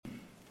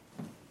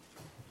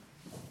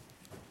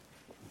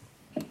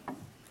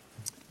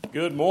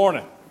Good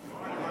morning.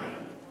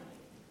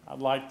 I'd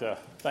like to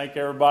thank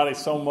everybody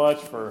so much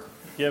for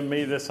giving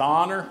me this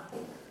honor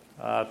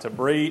to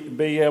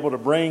be able to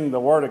bring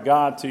the Word of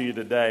God to you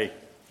today.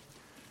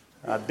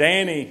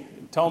 Danny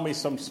told me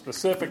some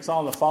specifics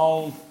on the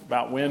phone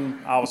about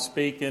when I was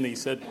speaking. He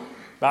said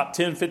about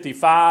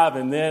 10:55,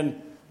 and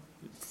then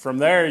from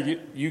there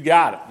you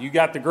got it. You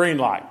got the green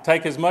light.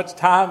 Take as much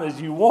time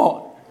as you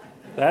want.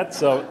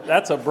 That's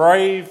a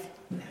brave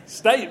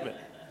statement.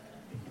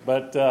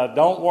 But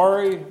don't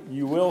worry,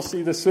 you will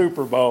see the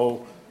Super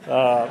Bowl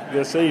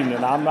this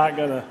evening. I'm not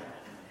going to...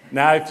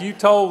 Now, if you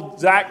told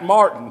Zach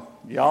Martin,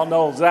 y'all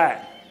know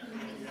Zach,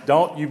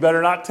 you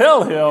better not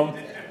tell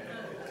him,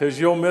 because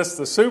you'll miss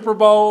the Super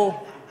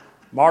Bowl,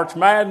 March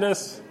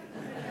Madness,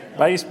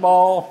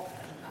 baseball.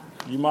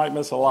 You might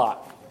miss a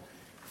lot.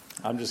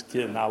 I'm just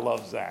kidding. I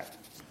love Zach.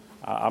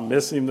 I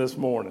miss him this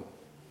morning.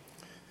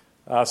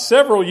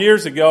 Several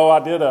years ago,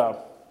 I did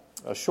a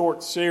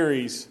short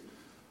series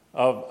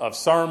of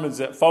sermons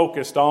that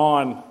focused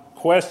on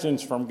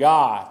questions from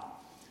God.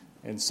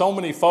 And so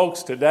many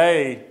folks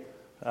today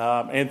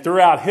and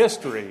throughout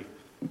history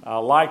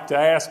like to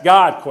ask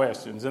God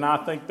questions. And I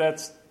think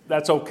that's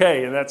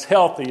okay and that's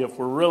healthy if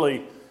we're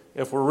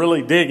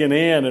really digging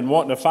in and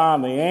wanting to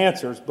find the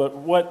answers. But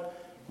what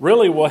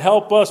really will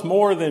help us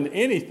more than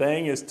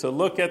anything is to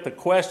look at the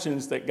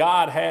questions that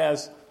God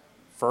has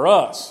for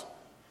us.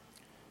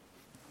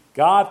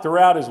 God,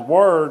 throughout His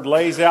Word,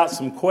 lays out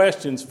some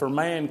questions for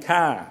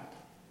mankind.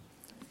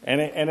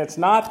 And it's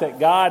not that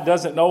God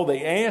doesn't know the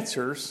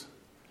answers,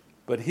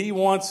 but He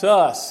wants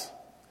us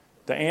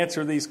to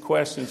answer these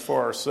questions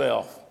for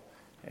ourselves.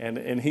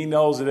 And He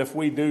knows that if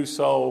we do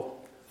so,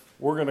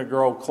 we're going to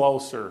grow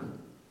closer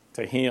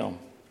to Him.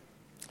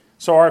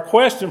 So our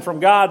question from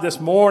God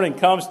this morning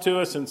comes to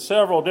us in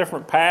several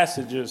different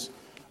passages.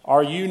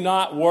 Are you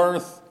not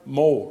worth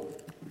more?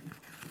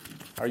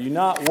 Are you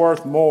not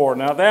worth more?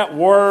 Now that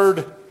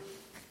word,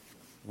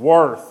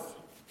 worth,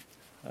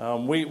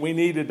 we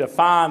need to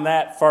define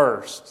that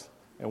first.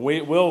 And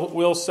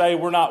we'll say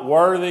we're not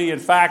worthy. In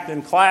fact,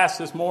 in class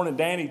this morning,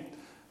 Danny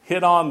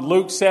hit on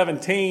Luke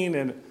 17,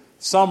 and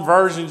some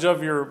versions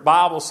of your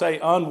Bible say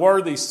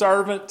unworthy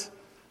servant,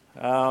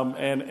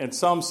 and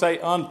some say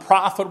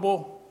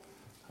unprofitable.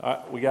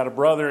 We got a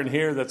brother in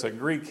here that's a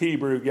Greek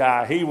Hebrew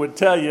guy. He would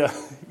tell you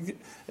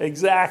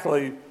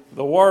exactly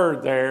the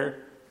word there.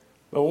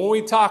 But when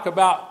we talk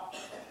about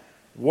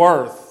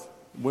worth,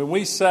 when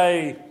we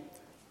say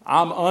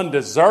I'm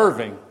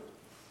undeserving,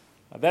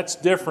 that's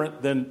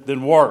different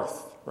than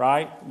worth,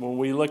 right? When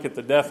we look at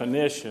the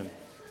definition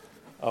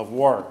of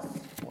worth.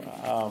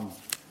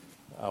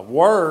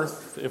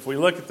 Worth, if we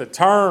look at the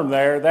term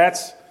there,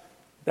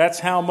 that's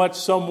how much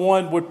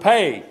someone would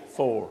pay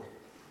for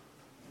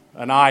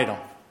an item,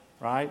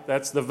 right?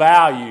 That's the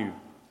value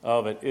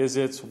of it, is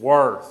its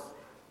worth.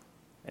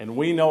 And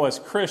we know as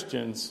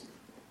Christians,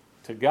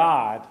 to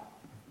God,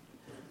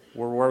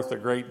 we're worth a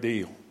great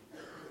deal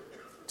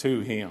to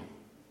Him.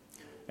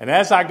 And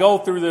as I go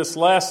through this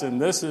lesson,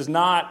 this is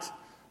not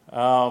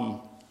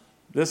going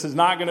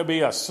to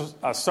be a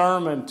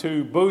sermon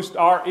to boost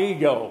our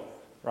ego,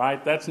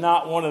 right? That's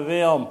not one of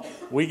them.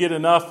 We get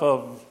enough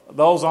of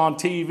those on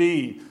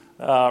TV,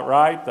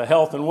 right? The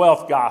health and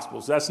wealth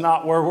gospels. That's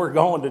not where we're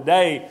going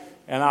today.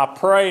 And I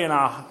pray and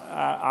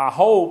I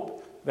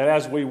hope that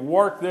as we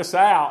work this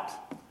out,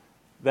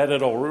 that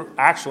it'll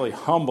actually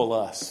humble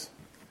us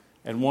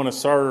and want to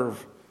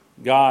serve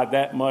God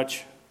that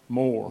much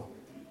more.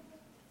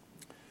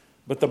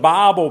 But the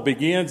Bible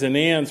begins and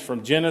ends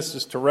from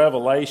Genesis to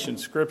Revelation.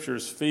 Scripture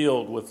is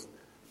filled with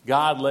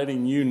God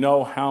letting you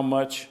know how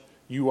much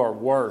you are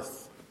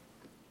worth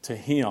to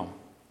Him.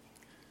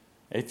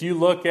 If you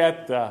look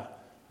at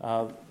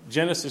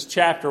Genesis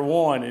chapter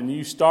 1 and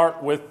you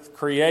start with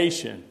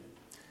creation,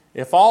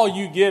 if all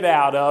you get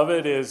out of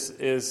it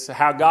is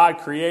how God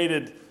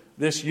created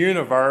this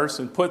universe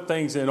and put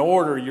things in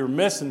order, you're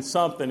missing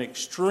something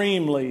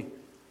extremely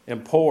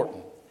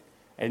important.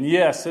 And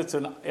yes, it's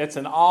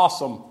an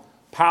awesome,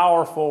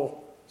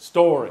 powerful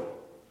story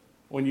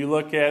when you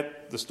look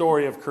at the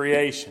story of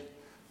creation.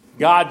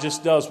 God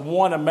just does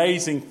one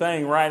amazing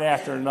thing right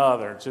after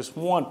another. Just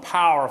one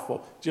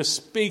powerful, just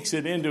speaks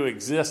it into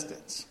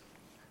existence.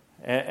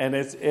 And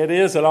it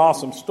is an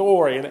awesome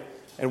story.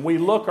 And we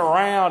look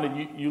around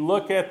and you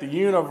look at the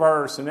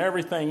universe and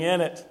everything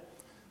in it.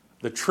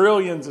 The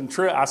trillions and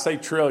I say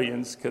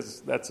trillions because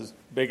that's the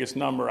biggest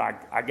number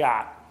I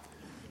got.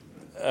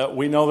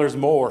 We know there's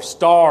more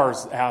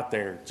stars out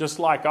there, just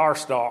like our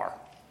star.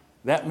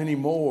 That many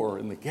more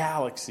in the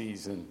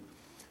galaxies. And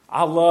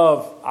I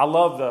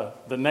love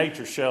the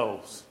nature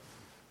shows.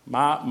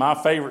 My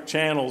favorite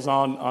channels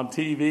on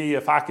TV,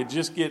 if I could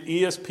just get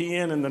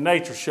ESPN and the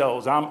nature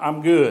shows,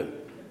 I'm good.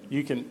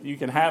 You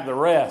can have the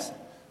rest.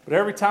 But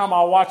every time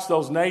I watch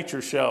those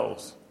nature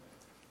shows,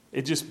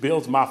 it just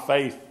builds my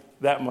faith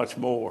that much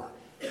more.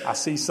 I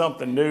see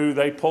something new.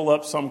 They pull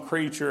up some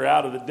creature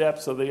out of the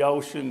depths of the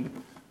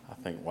ocean. I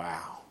think,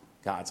 wow,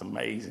 God's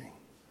amazing.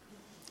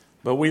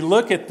 But we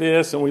look at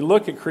this and we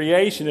look at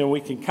creation and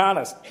we can kind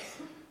of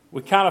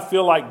we kind of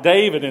feel like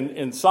David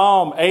in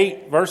Psalm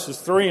 8, verses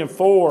 3 and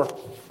 4.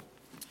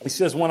 He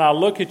says, when I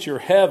look at your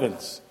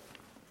heavens,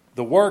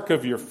 the work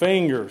of your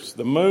fingers,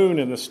 the moon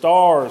and the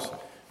stars,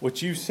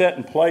 which you set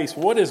in place,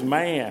 what is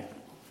man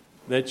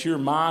that you're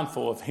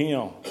mindful of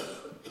him,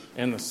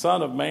 and the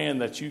Son of Man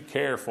that you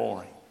care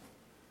for him?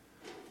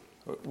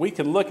 We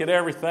can look at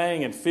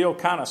everything and feel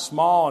kind of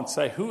small and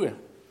say, who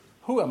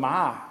am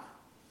I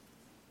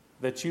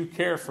that you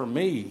care for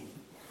me?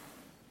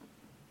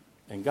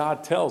 And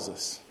God tells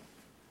us,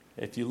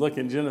 if you look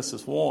in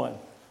Genesis 1,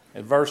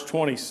 at verse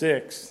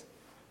 26,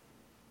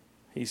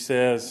 he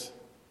says,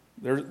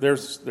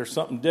 there's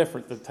something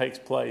different that takes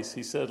place.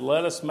 He said,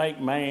 let us make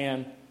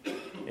man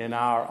in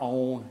our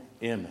own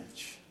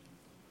image.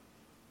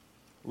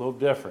 A little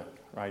different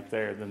right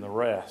there than the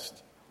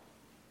rest.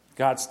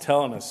 God's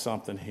telling us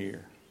something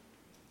here.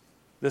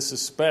 This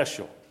is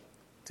special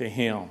to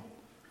him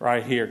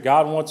right here.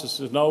 God wants us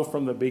to know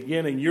from the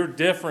beginning, you're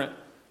different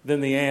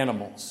than the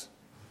animals.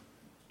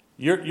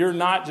 You're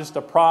not just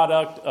a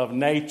product of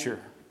nature.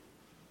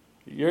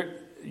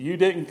 You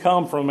didn't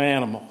come from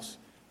animals.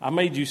 I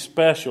made you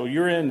special.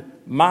 You're in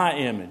my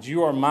image.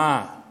 You are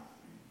mine.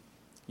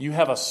 You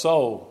have a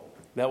soul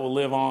that will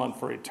live on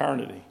for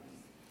eternity.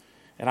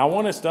 And I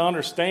want us to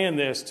understand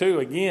this too.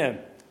 Again,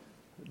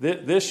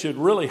 this should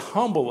really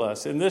humble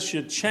us, and this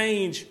should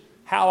change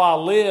how I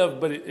live,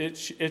 but it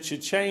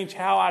should change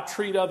how I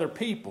treat other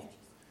people.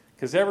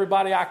 Because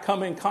everybody I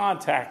come in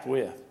contact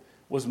with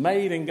was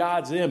made in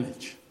God's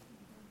image.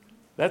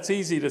 That's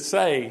easy to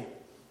say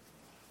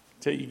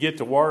till you get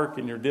to work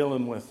and you're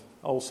dealing with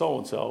old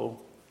so-and-so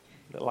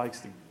that likes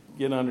to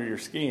get under your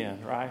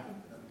skin, right?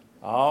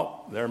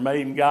 Oh, they're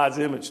made in God's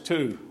image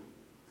too.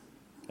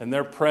 And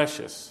they're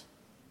precious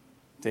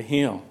to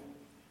him.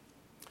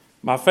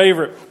 My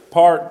favorite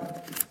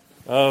part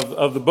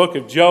of the book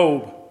of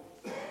Job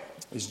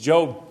is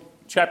Job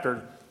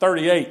chapter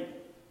 38.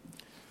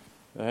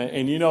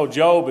 And you know,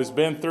 Job has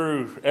been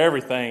through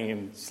everything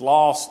and has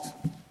lost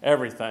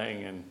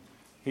everything. And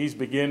he's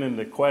beginning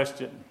to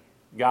question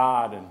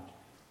God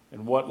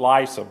and what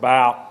life's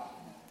about.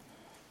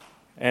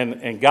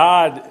 And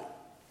God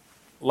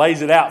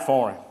lays it out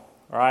for him,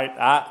 right?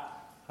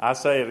 I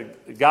say,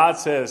 God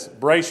says,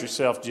 brace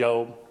yourself,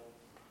 Job.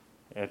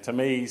 And to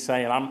me, he's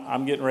saying,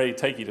 I'm getting ready to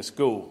take you to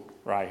school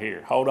right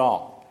here. Hold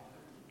on.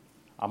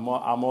 I'm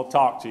going to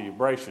talk to you.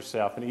 Brace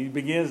yourself. And he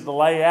begins to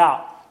lay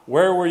out,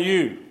 where were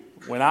you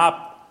when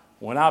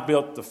I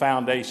built the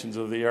foundations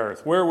of the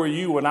earth? Where were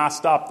you when I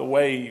stopped the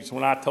waves,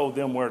 when I told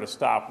them where to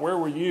stop? Where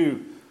were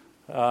you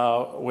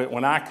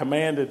when I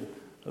commanded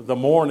the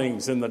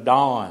mornings and the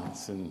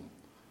dawns and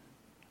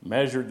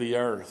measured the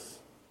earth?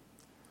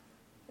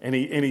 And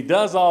he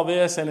does all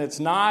this, and he's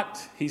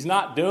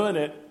not doing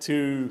it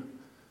to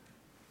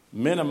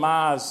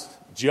minimize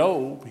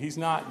Job. He's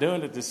not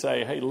doing it to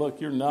say, hey,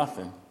 look, you're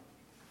nothing.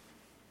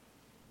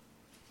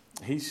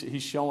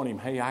 He's showing him,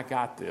 hey, I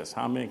got this.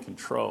 I'm in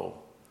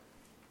control.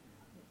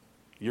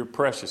 You're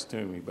precious to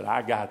me, but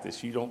I got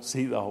this. You don't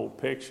see the whole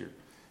picture.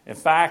 In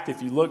fact,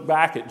 if you look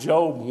back at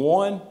Job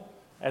 1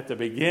 at the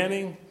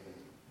beginning,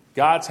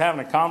 God's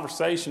having a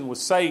conversation with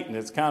Satan.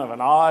 It's kind of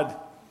an odd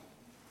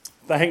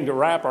thing to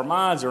wrap our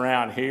minds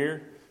around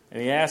here.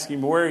 And he asks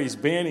him where he's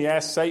been. He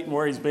asks Satan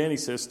where he's been. He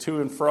says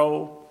to and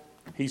fro.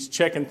 He's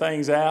checking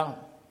things out.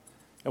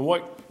 And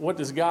what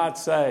does God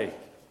say?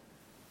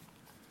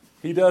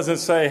 He doesn't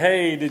say,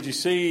 hey, did you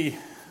see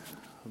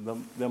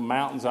the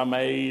mountains I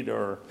made,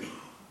 or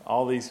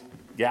all these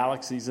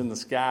galaxies in the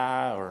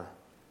sky? Or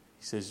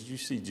he says, did you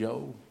see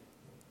Job?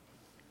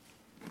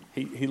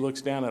 He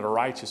looks down at a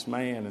righteous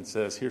man and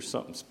says, here's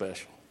something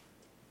special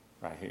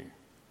right here.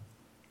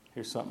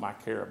 Here's something I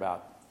care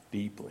about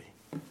deeply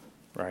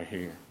right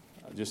here.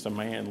 Just a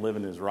man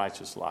living his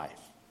righteous life.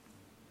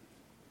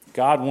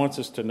 God wants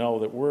us to know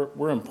that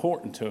we're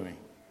important to him.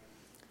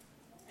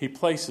 He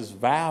places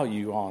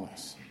value on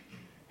us.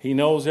 He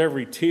knows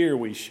every tear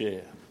we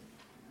shed.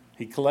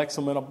 He collects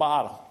them in a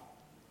bottle.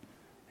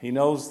 He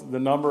knows the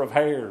number of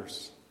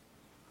hairs.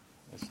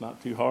 It's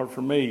not too hard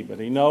for me, but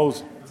he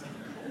knows them.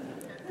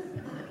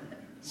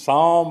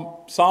 Psalm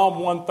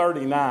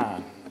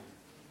 139.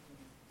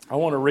 I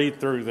want to read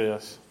through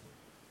this.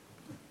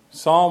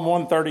 Psalm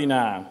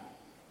 139.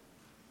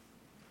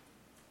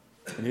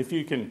 And if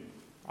you can,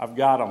 I've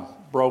got them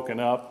broken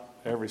up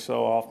every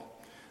so often.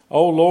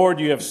 O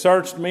Lord, you have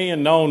searched me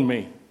and known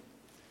me.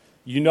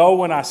 You know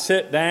when I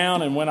sit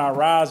down and when I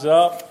rise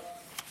up.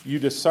 You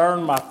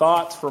discern my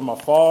thoughts from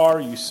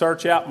afar. You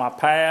search out my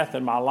path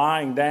and my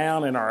lying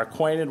down and are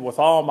acquainted with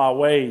all my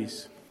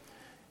ways.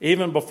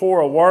 Even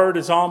before a word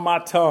is on my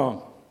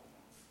tongue.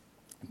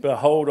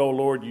 Behold, O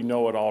Lord, you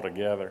know it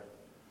altogether.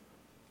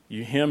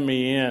 You hem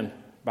me in,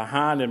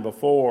 behind and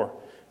before,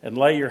 and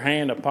lay your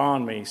hand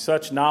upon me.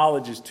 Such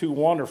knowledge is too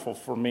wonderful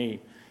for me.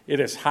 It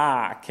is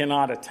high, I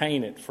cannot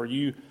attain it. For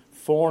you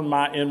formed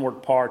my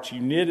inward parts. You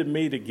knitted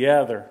me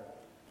together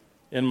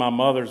in my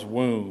mother's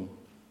womb.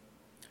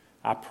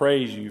 I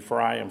praise you, for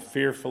I am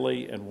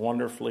fearfully and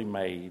wonderfully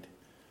made.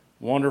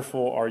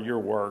 Wonderful are your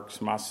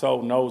works. My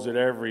soul knows it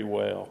every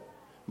well.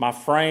 My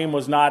frame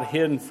was not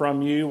hidden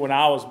from you when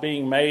I was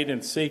being made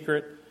in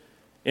secret,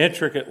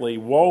 intricately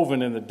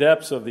woven in the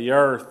depths of the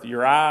earth.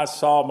 Your eyes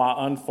saw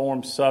my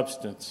unformed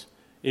substance.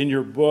 In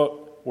your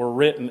book were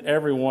written,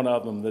 every one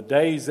of them, the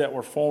days that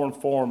were formed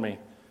for me,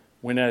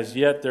 when as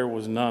yet there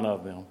was none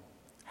of them.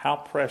 How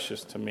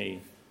precious to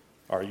me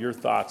are your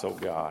thoughts, O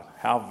God.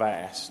 How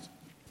vast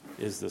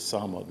is the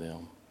sum of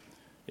them.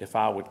 If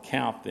I would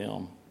count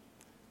them,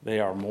 they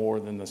are more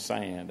than the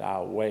sand. I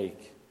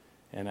awake,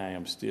 and I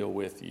am still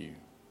with you.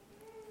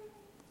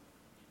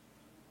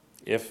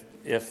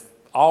 If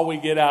all we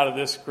get out of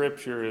this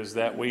scripture is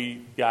that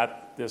we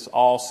got this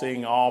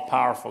all-seeing,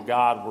 all-powerful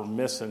God, we're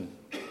missing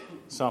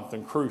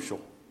something crucial.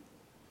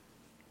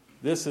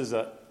 This is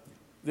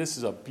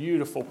a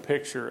beautiful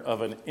picture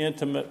of an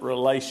intimate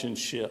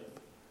relationship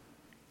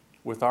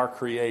with our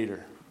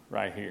Creator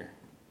right here.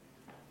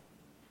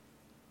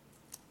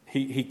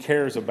 He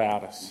cares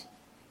about us.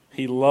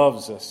 He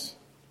loves us.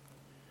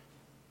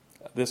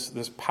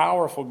 This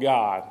powerful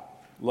God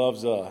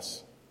loves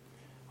us.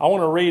 I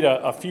want to read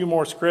a few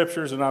more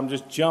scriptures, and I'm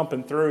just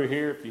jumping through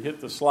here. If you hit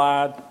the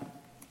slide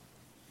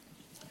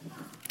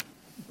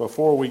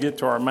before we get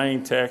to our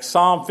main text.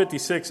 Psalm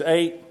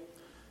 56:8.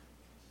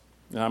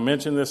 And I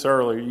mentioned this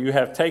earlier. You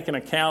have taken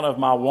account of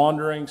my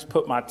wanderings,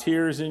 put my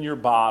tears in your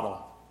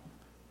bottle.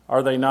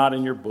 Are they not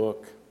in your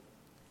book?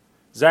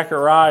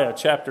 Zechariah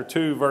chapter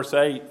 2, verse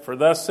 8. For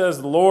thus says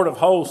the Lord of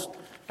hosts,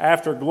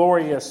 after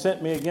glory has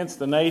sent me against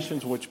the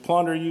nations which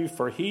plunder you,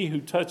 for he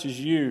who touches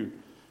you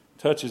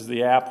touches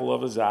the apple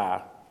of his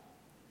eye.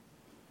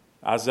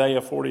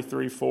 Isaiah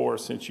 43:4.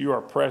 Since you are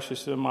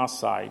precious in my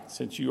sight,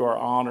 since you are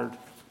honored,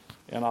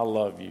 and I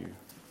love you.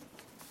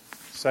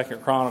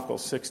 2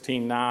 Chronicles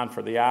 16:9.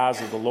 For the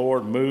eyes of the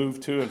Lord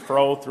move to and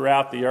fro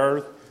throughout the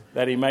earth,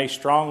 that he may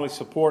strongly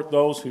support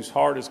those whose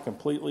heart is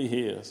completely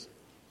his.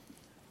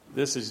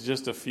 This is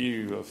just a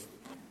few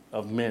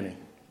of many.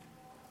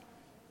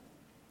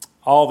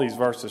 All these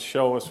verses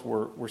show us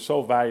we're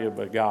so valued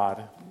by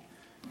God.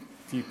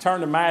 If you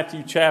turn to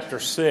Matthew chapter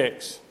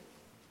 6,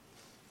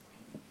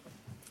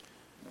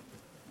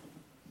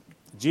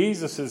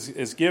 Jesus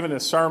is giving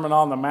his Sermon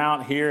on the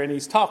Mount here, and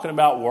he's talking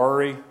about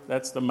worry.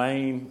 That's the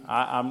main.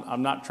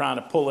 I'm not trying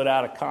to pull it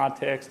out of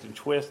context and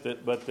twist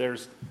it, but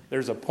there's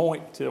a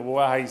point to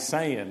why he's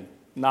saying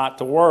not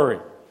to worry.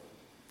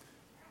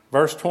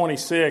 Verse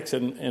 26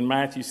 in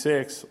Matthew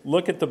 6,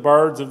 look at the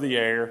birds of the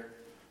air.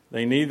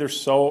 They neither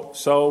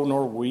sow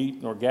nor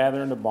reap nor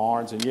gather into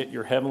barns, and yet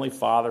your heavenly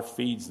Father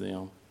feeds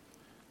them.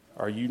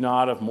 Are you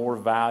not of more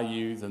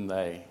value than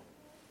they?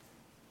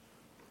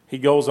 He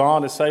goes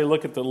on to say,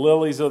 look at the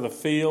lilies of the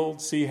field.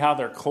 See how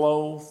they're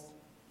clothed.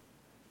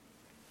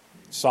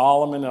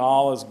 Solomon in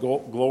all his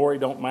glory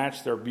don't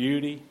match their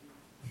beauty.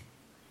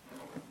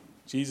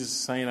 Jesus is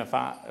saying, if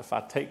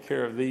I take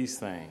care of these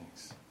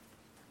things,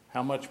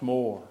 how much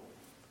more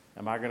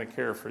am I going to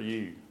care for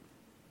you?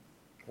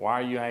 Why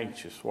are you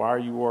anxious? Why are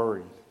you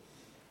worried?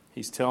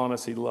 He's telling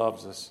us he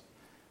loves us.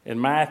 In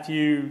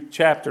Matthew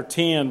chapter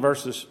 10,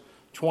 verses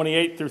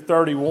 28 through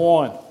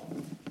 31,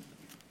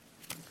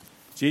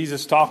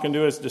 Jesus, talking to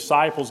his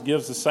disciples,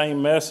 gives the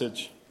same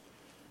message.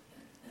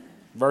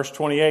 Verse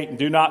 28, and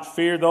do not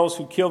fear those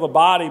who kill the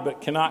body but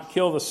cannot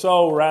kill the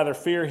soul. Rather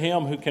fear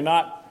him who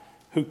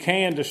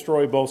can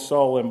destroy both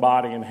soul and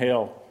body in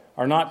hell.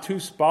 Are not two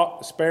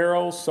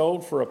sparrows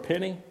sold for a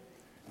penny?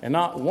 And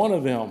not one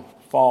of them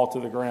fall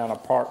to the ground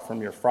apart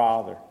from your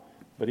Father.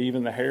 But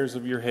even the hairs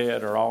of your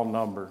head are all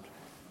numbered.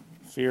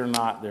 Fear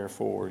not,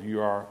 therefore,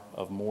 you are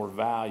of more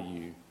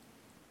value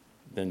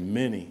than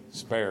many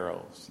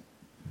sparrows.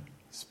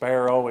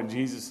 Sparrow in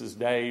Jesus'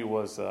 day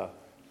was the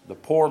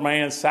poor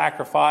man's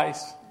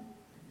sacrifice.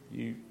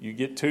 You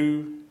get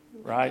two,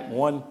 right?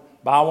 One,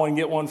 buy one,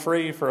 get one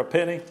free for a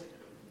penny.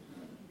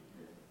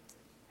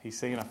 He's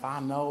saying, if I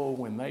know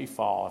when they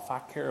fall, if I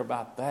care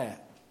about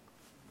that,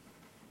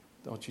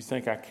 don't you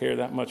think I care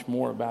that much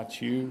more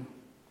about you?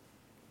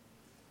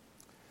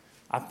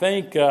 I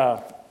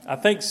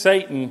think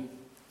Satan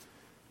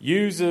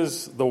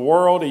uses the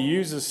world, he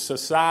uses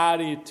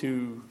society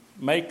to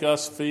make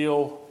us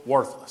feel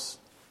worthless.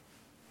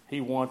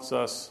 He wants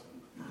us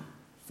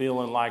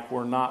feeling like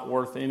we're not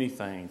worth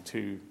anything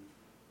to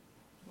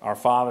our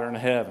Father in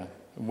heaven.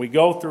 And we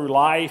go through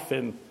life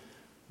and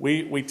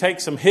we take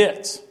some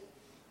hits,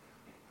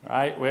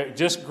 right?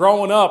 Just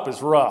growing up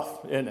is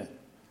rough, isn't it?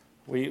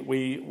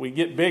 We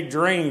get big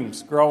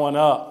dreams growing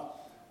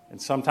up,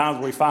 and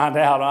sometimes we find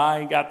out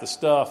I ain't got the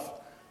stuff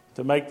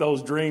to make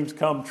those dreams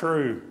come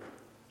true.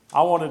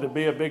 I wanted to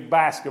be a big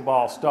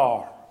basketball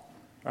star,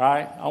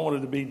 right? I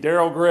wanted to be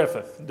Daryl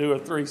Griffith, do a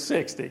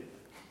 360.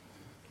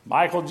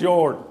 Michael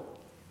Jordan.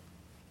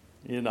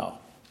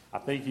 I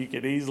think you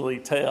could easily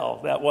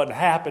tell that wasn't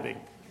happening.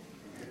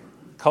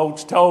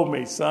 Coach told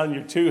me, son,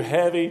 you're too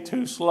heavy,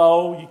 too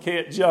slow, you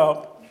can't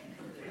jump.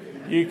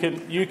 You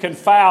can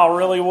foul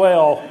really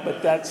well,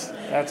 but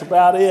that's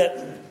about it.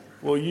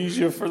 We'll use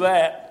you for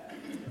that.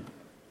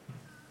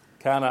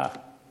 Kind of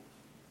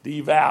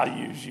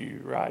devalues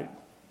you, right?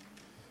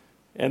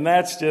 And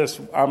that's just,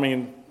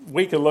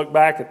 we can look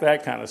back at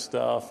that kind of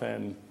stuff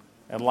and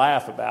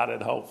laugh about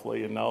it,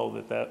 hopefully, and know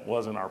that that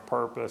wasn't our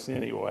purpose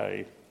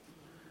anyway.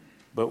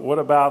 But what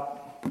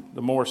about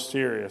the more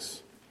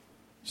serious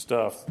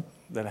stuff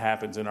that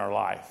happens in our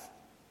life?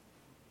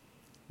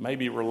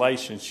 Maybe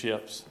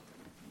relationships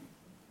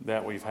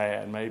that we've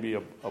had, maybe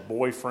a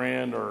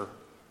boyfriend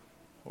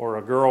or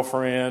a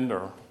girlfriend,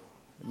 or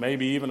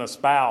maybe even a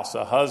spouse,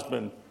 a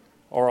husband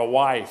or a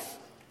wife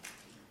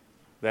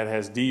that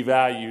has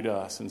devalued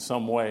us in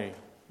some way,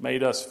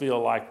 made us feel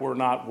like we're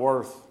not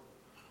worth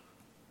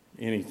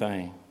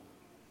anything.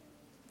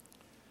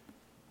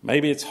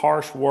 Maybe it's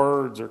harsh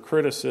words or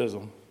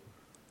criticism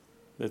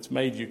that's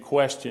made you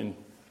question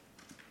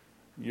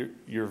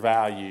your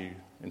value.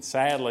 And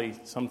sadly,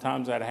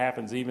 sometimes that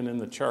happens even in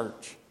the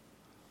church.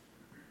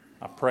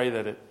 I pray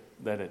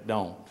that it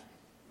don't.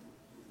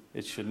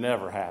 It should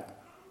never happen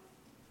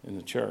in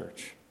the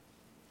church.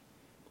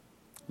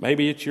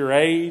 Maybe it's your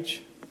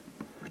age.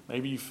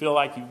 Maybe you feel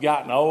like you've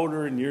gotten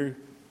older and you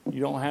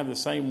don't have the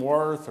same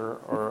worth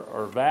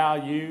or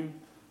value.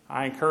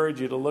 I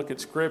encourage you to look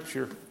at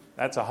Scripture.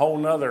 That's a whole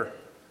nother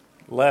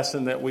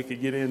lesson that we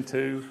could get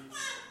into.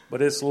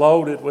 But it's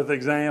loaded with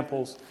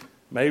examples.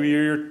 Maybe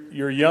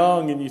you're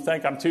young and you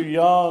think, I'm too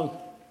young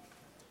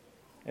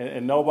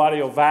and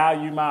nobody will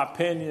value my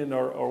opinion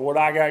or what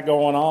I got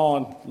going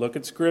on. Look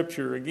at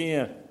Scripture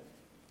again.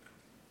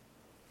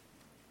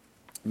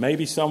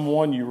 Maybe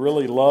someone you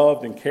really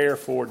loved and cared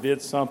for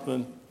did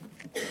something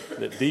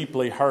that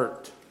deeply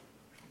hurt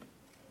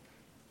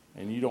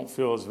and you don't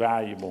feel as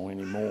valuable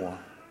anymore.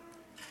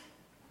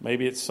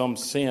 Maybe it's some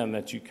sin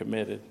that you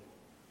committed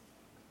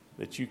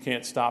that you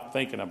can't stop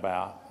thinking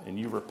about and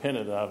you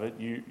repented of it.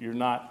 You're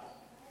not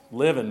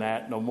living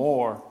that no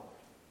more,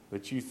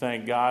 but you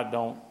think God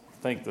don't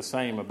think the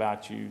same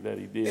about you that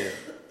he did.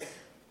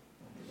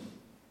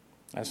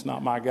 That's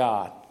not my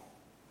God.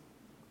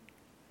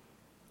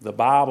 The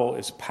Bible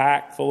is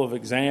packed full of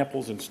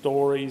examples and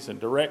stories and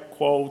direct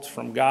quotes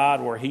from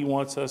God where he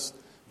wants us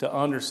to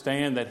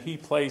understand that he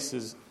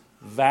places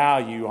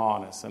value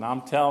on us. And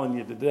I'm telling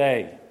you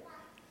today,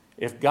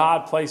 if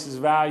God places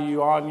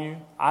value on you,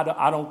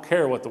 I don't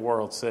care what the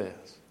world says.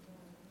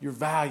 You're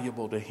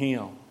valuable to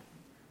him.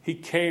 He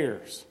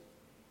cares.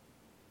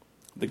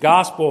 The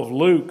Gospel of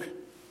Luke,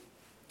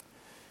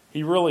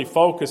 he really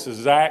focuses.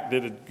 Zach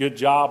did a good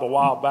job a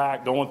while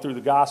back going through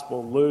the Gospel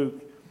of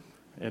Luke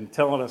and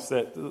telling us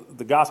that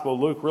the Gospel of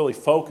Luke really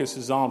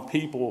focuses on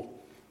people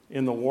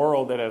in the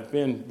world that have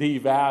been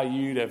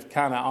devalued, have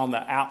kind of on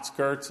the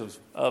outskirts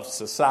of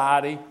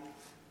society.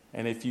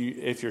 And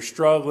if you're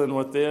struggling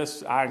with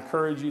this, I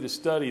encourage you to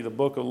study the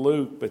book of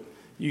Luke. But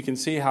you can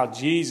see how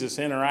Jesus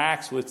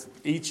interacts with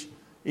each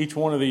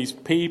one of these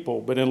people.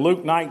 But in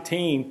Luke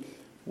 19,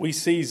 we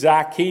see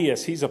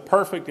Zacchaeus. He's a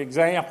perfect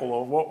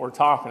example of what we're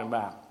talking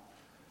about.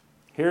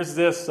 Here's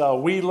this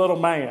wee little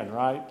man,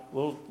 right?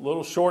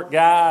 Little short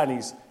guy,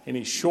 and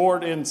he's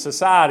short in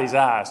society's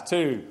eyes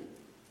too,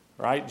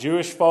 right?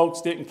 Jewish folks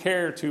didn't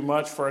care too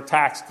much for a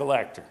tax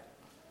collector.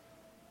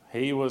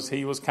 He was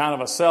kind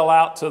of a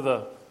sellout to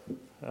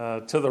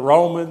the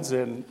Romans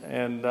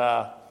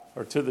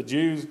or to the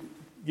Jews,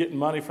 getting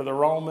money for the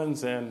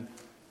Romans, and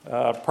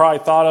probably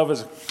thought of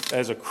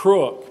as a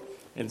crook.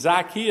 And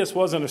Zacchaeus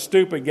wasn't a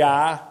stupid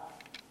guy.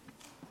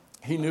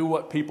 He knew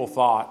what people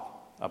thought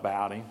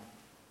about him.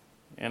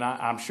 And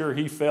I'm sure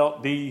he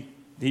felt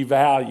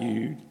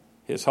devalued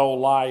his whole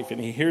life.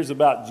 And he hears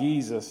about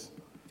Jesus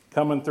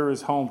coming through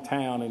his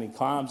hometown, and he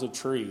climbs a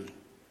tree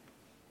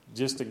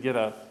just to get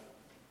a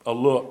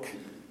look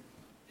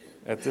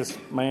at this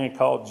man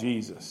called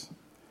Jesus.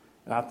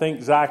 And I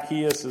think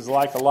Zacchaeus is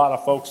like a lot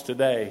of folks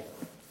today.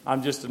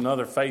 I'm just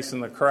another face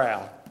in the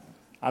crowd.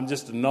 I'm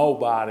just a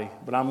nobody,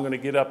 but I'm going to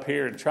get up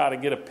here and try to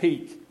get a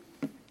peek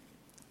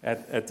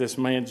at this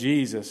man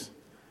Jesus.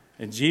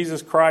 And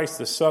Jesus Christ,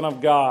 the Son of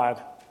God,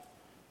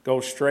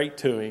 goes straight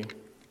to him,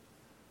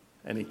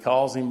 and he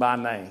calls him by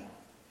name.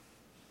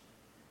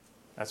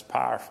 That's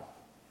powerful.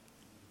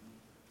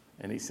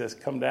 And he says,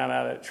 come down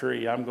out of that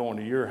tree. I'm going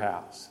to your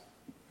house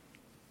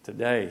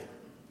today.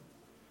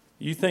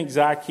 You think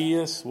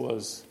Zacchaeus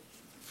was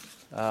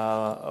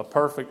a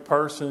perfect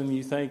person?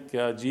 You think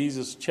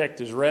Jesus checked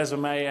his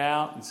resume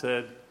out and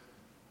said,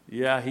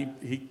 yeah,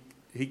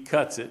 he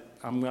cuts it.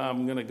 I'm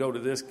going to go to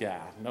this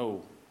guy.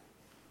 No,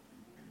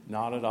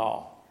 not at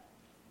all.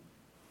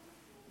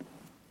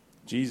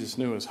 Jesus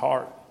knew his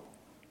heart.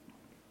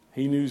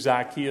 He knew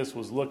Zacchaeus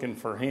was looking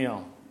for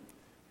him,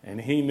 and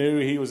he knew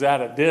he was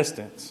at a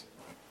distance.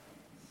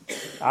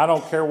 I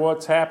don't care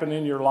what's happened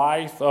in your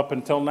life up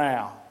until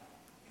now.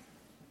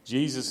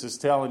 Jesus is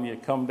telling you,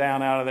 come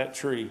down out of that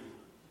tree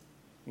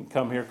and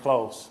come here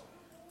close.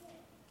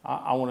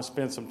 I want to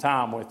spend some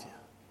time with you.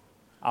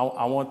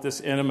 I want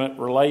this intimate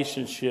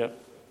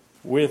relationship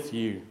with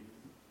you.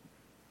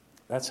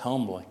 That's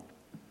humbling.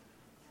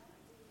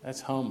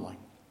 That's humbling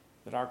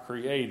that our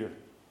Creator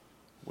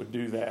would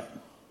do that.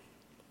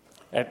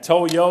 At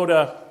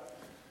Toyota,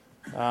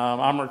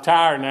 I'm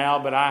retired now,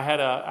 but I had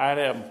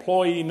an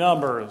employee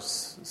number of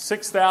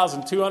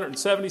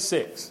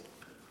 6,276.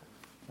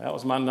 That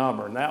was my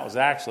number, and that was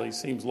actually,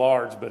 seems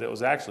large, but it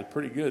was actually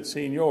pretty good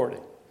seniority.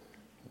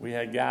 We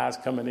had guys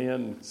coming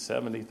in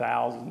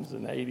 70,000s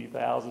and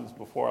 80,000s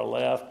before I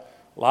left.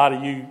 A lot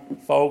of you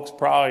folks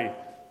probably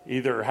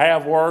either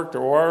have worked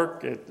or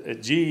work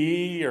at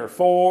GE or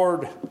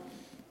Ford,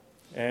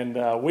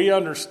 and we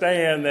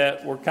understand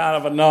that we're kind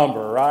of a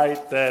number,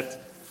 right? That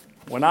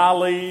when I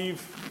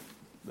leave,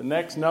 the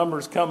next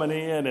number's coming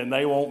in, and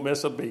they won't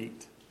miss a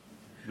beat.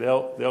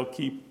 They'll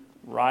keep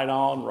right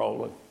on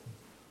rolling.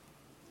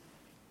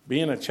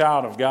 Being a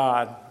child of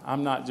God,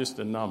 I'm not just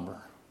a number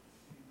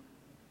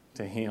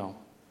to Him.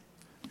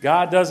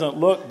 God doesn't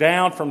look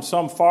down from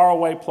some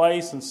faraway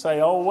place and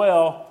say, oh,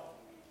 well,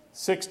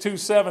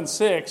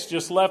 6276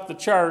 just left the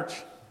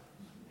church.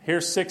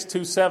 Here's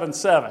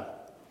 6277.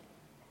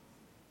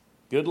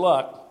 Good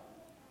luck.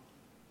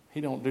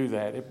 He don't do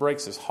that. It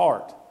breaks His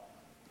heart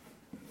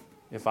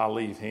if I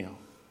leave Him.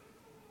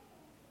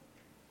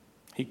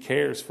 He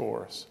cares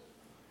for us.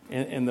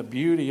 And the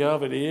beauty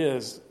of it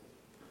is,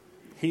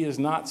 He is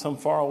not some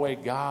faraway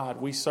God.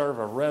 We serve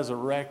a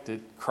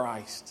resurrected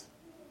Christ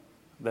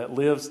that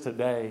lives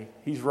today.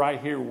 He's right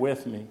here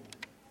with me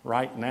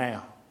right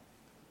now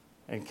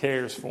and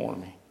cares for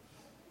me.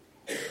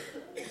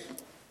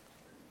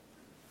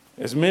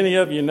 As many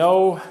of you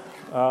know,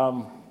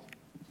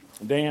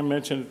 Dan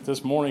mentioned it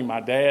this morning, my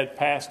dad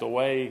passed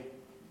away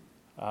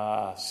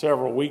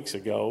several weeks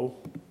ago,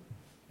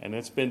 and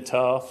it's been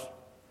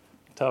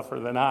tougher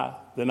than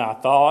I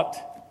thought.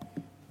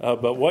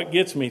 But what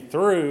gets me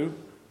through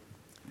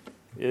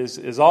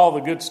is all the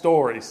good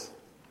stories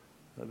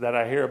that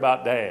I hear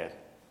about Dad.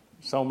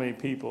 So many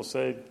people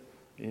said,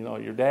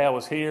 your dad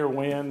was here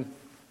when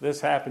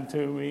this happened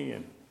to me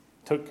and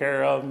took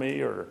care of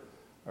me, or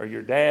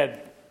your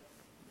dad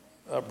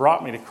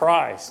brought me to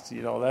Christ.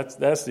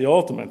 That's the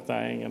ultimate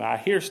thing. And I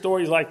hear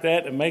stories like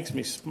that. It makes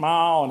me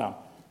smile, and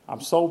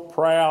I'm so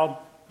proud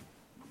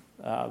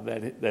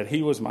that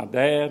he was my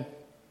dad.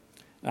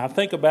 And I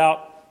think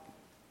about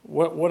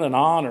what an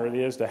honor it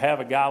is to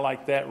have a guy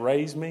like that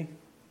raise me,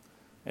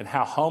 and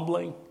how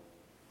humbling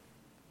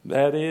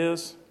that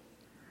is.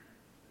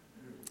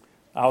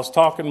 I was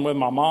talking with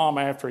my mom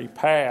after he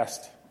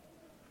passed,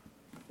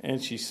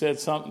 and she said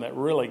something that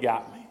really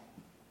got me.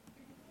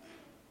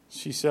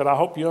 She said, I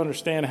hope you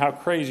understand how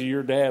crazy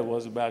your dad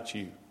was about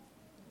you.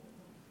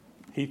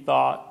 He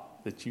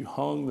thought that you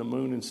hung the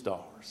moon and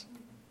stars.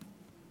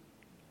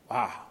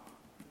 Wow.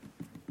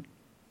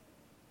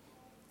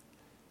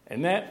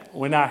 And that,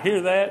 when I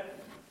hear that,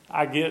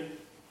 I get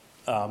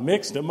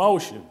mixed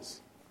emotions.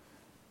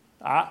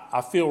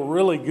 I feel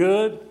really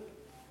good.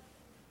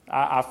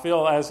 I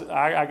feel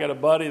I got a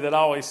buddy that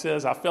always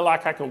says, I feel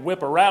like I could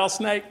whip a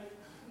rattlesnake.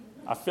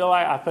 I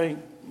think,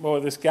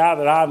 boy, this guy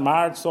that I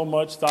admired so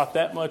much thought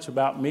that much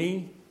about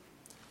me.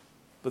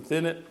 But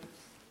then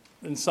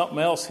something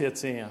else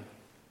hits in.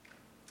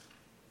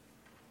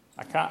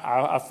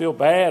 I feel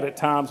bad at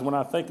times when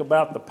I think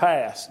about the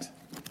past,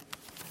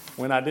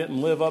 when I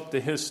didn't live up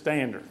to His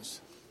standards.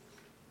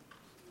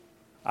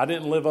 I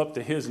didn't live up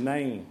to His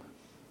name,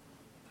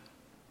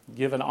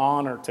 giving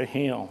honor to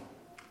Him.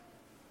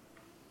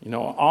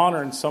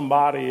 Honoring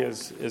somebody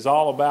is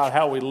all about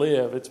how we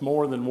live. It's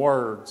more than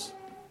words.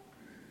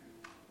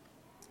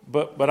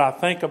 But I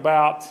think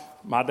about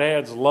my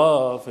dad's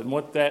love and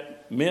what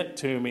that meant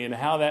to me and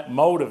how that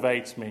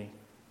motivates me.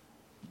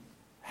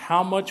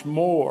 How much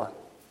more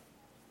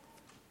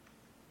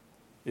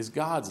is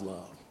God's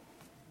love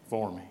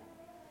for me?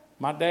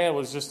 My dad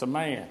was just a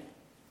man.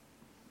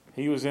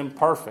 He was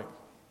imperfect.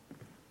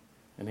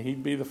 And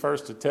he'd be the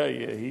first to tell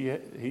you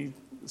he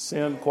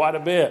sinned quite a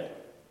bit.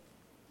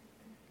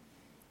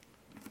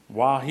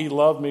 While he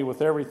loved me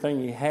with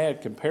everything he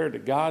had, compared to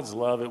God's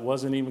love, it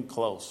wasn't even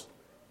close.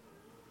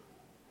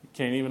 You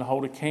can't even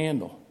hold a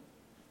candle.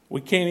 We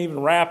can't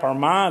even wrap our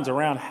minds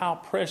around how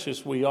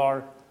precious we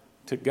are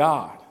to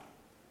God.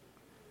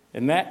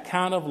 And that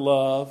kind of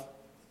love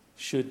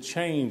should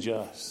change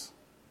us.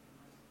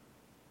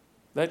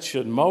 That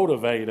should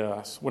motivate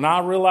us. When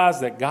I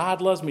realize that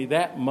God loves me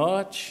that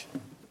much,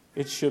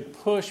 it should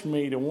push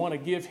me to want to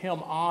give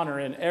Him honor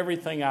in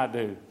everything I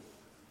do.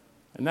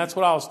 And that's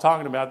what I was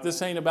talking about.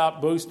 This ain't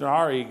about boosting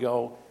our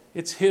ego.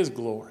 It's His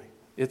glory.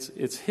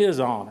 It's His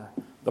honor.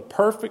 The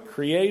perfect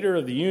creator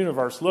of the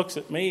universe looks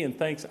at me and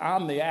thinks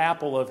I'm the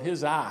apple of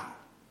His eye.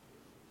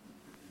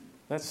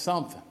 That's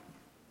something.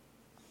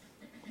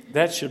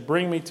 That should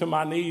bring me to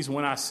my knees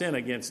when I sin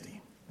against Him.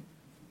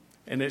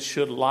 And it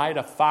should light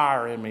a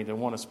fire in me to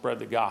want to spread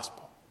the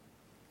gospel.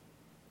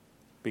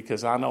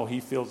 Because I know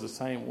He feels the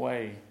same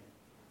way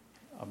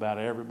about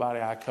everybody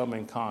I come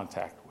in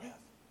contact with.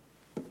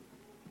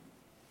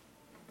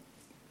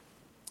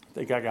 I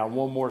think I got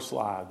one more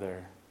slide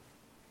there.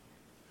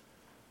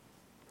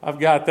 I've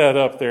got that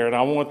up there, and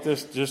I want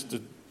this just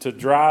to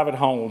drive it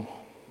home.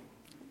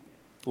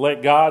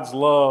 Let God's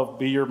love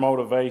be your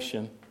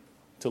motivation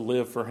to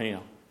live for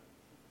Him.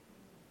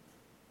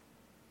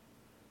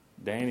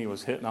 Danny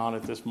was hitting on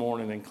it this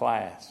morning in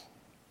class.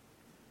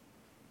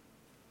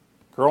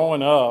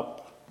 Growing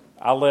up,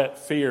 I let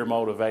fear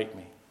motivate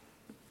me.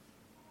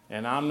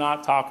 And I'm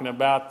not talking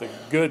about the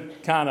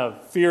good kind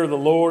of fear of the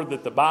Lord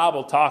that the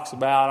Bible talks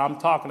about. I'm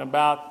talking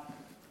about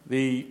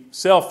the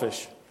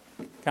selfish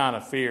kind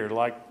of fear,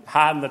 like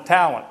hiding the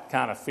talent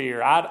kind of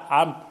fear.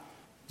 I'm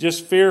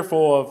just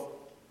fearful of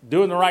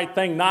doing the right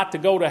thing not to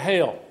go to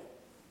hell.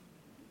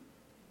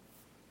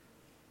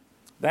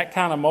 That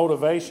kind of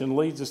motivation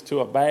leads us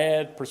to a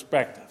bad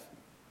perspective,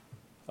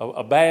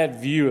 a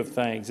bad view of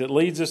things. It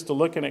leads us to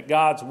looking at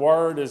God's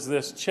Word as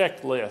this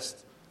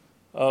checklist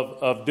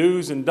of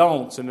do's and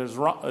don'ts. And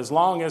as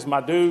long as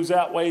my do's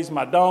outweighs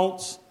my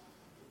don'ts,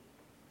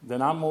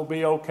 then I'm going to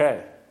be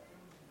okay.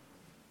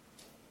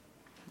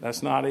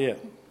 That's not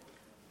it.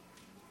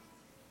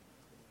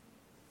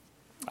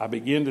 I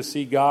begin to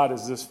see God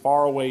as this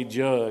faraway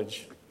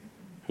judge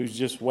who's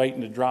just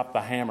waiting to drop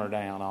the hammer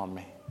down on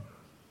me.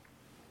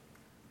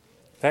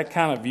 That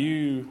kind of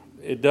view,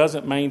 it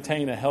doesn't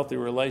maintain a healthy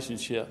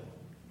relationship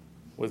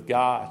with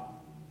God.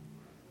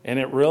 And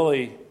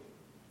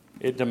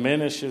it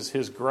diminishes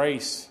His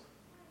grace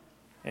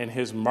and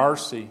His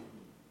mercy.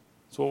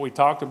 It's what we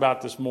talked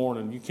about this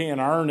morning. You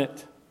can't earn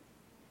it.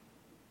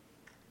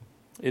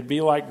 It'd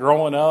be like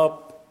growing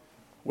up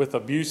with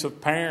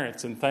abusive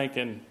parents and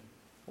thinking,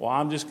 well,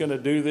 I'm just going to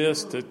do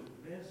this to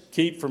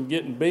keep from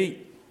getting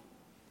beat.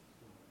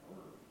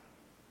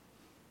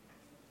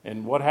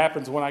 And what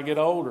happens when I get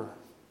older?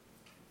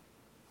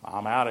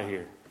 I'm out of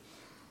here.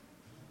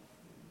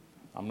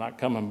 I'm not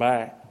coming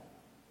back.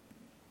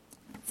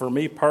 For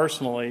me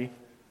personally,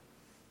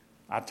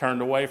 I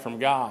turned away from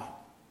God.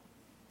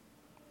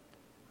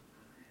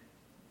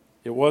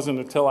 It wasn't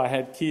until I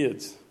had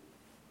kids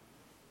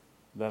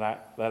that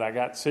I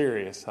got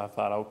serious. I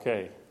thought,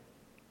 okay,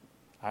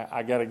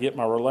 I got to get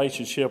my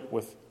relationship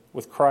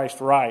with Christ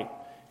right.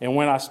 And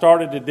when I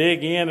started to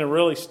dig in and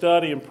really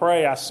study and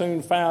pray, I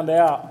soon found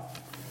out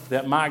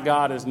that my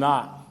God is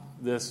not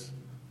this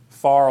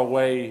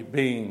faraway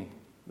being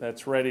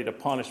that's ready to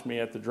punish me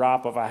at the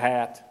drop of a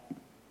hat.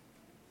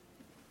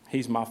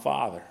 He's my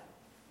Father,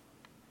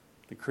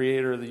 the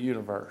creator of the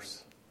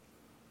universe,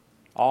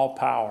 all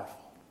powerful.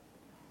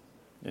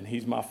 And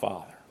He's my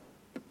Father.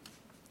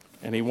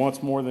 And He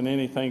wants more than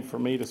anything for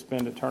me to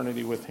spend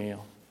eternity with Him.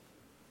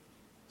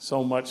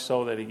 So much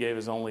so that He gave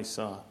His only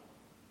Son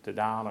to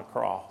die on a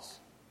cross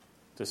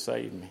to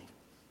save me.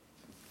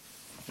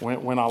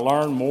 When I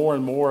learn more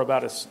and more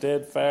about His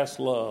steadfast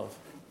love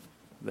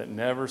that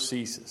never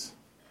ceases,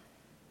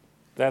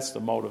 that's the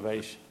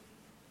motivation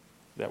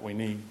that we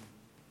need.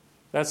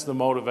 That's the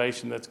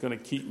motivation that's going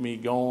to keep me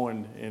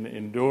going and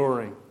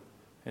enduring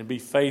and be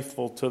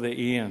faithful to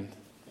the end.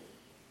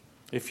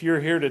 If you're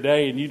here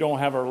today and you don't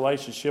have a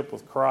relationship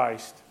with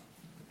Christ,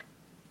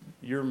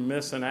 you're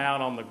missing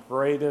out on the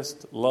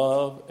greatest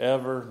love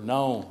ever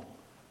known.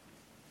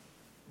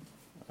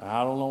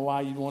 I don't know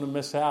why you'd want to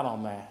miss out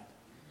on that.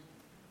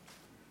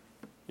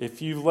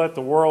 If you've let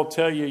the world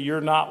tell you you're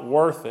not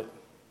worth it,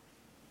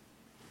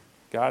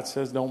 God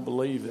says don't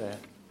believe that.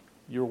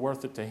 You're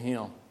worth it to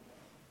Him.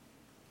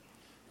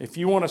 If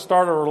you want to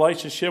start a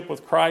relationship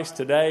with Christ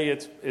today,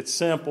 it's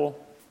simple.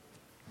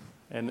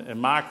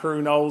 And my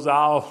crew knows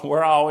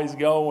where I always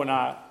go when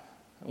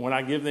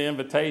I give the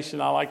invitation.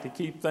 I like to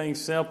keep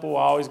things simple.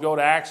 I always go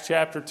to Acts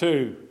chapter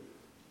 2.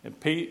 And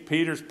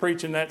Peter's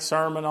preaching that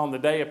sermon on the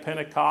day of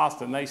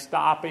Pentecost, and they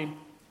stop him.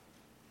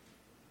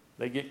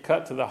 They get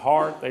cut to the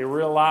heart. They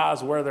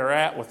realize where they're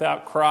at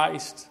without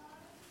Christ.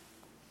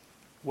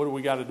 What do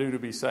we got to do to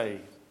be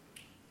saved?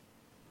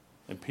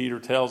 And Peter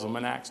tells them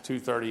in Acts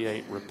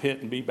 2:38,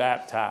 repent and be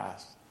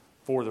baptized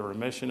for the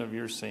remission of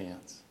your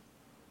sins.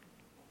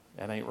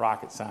 That ain't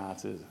rocket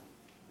science, is it?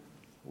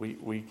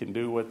 We can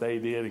do what they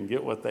did and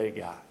get what they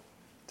got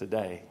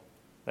today.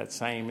 That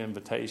same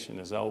invitation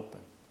is open.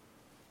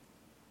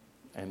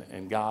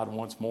 And God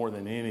wants more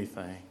than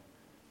anything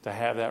to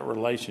have that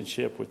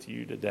relationship with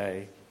you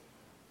today.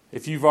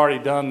 If you've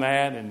already done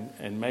that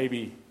and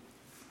maybe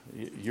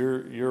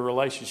your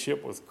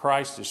relationship with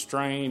Christ is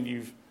strained,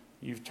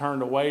 you've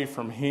turned away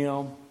from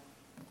Him,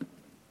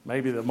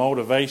 maybe the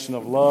motivation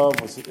of love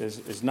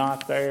is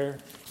not there.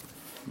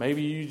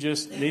 Maybe you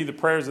just need the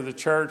prayers of the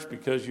church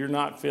because you're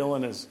not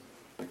feeling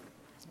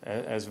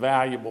as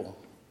valuable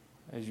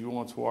as you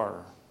once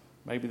were.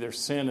 Maybe there's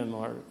sin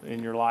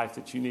in your life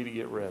that you need to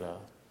get rid of.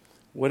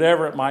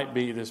 Whatever it might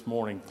be this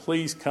morning,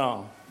 please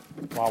come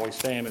while we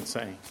stand and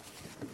sing.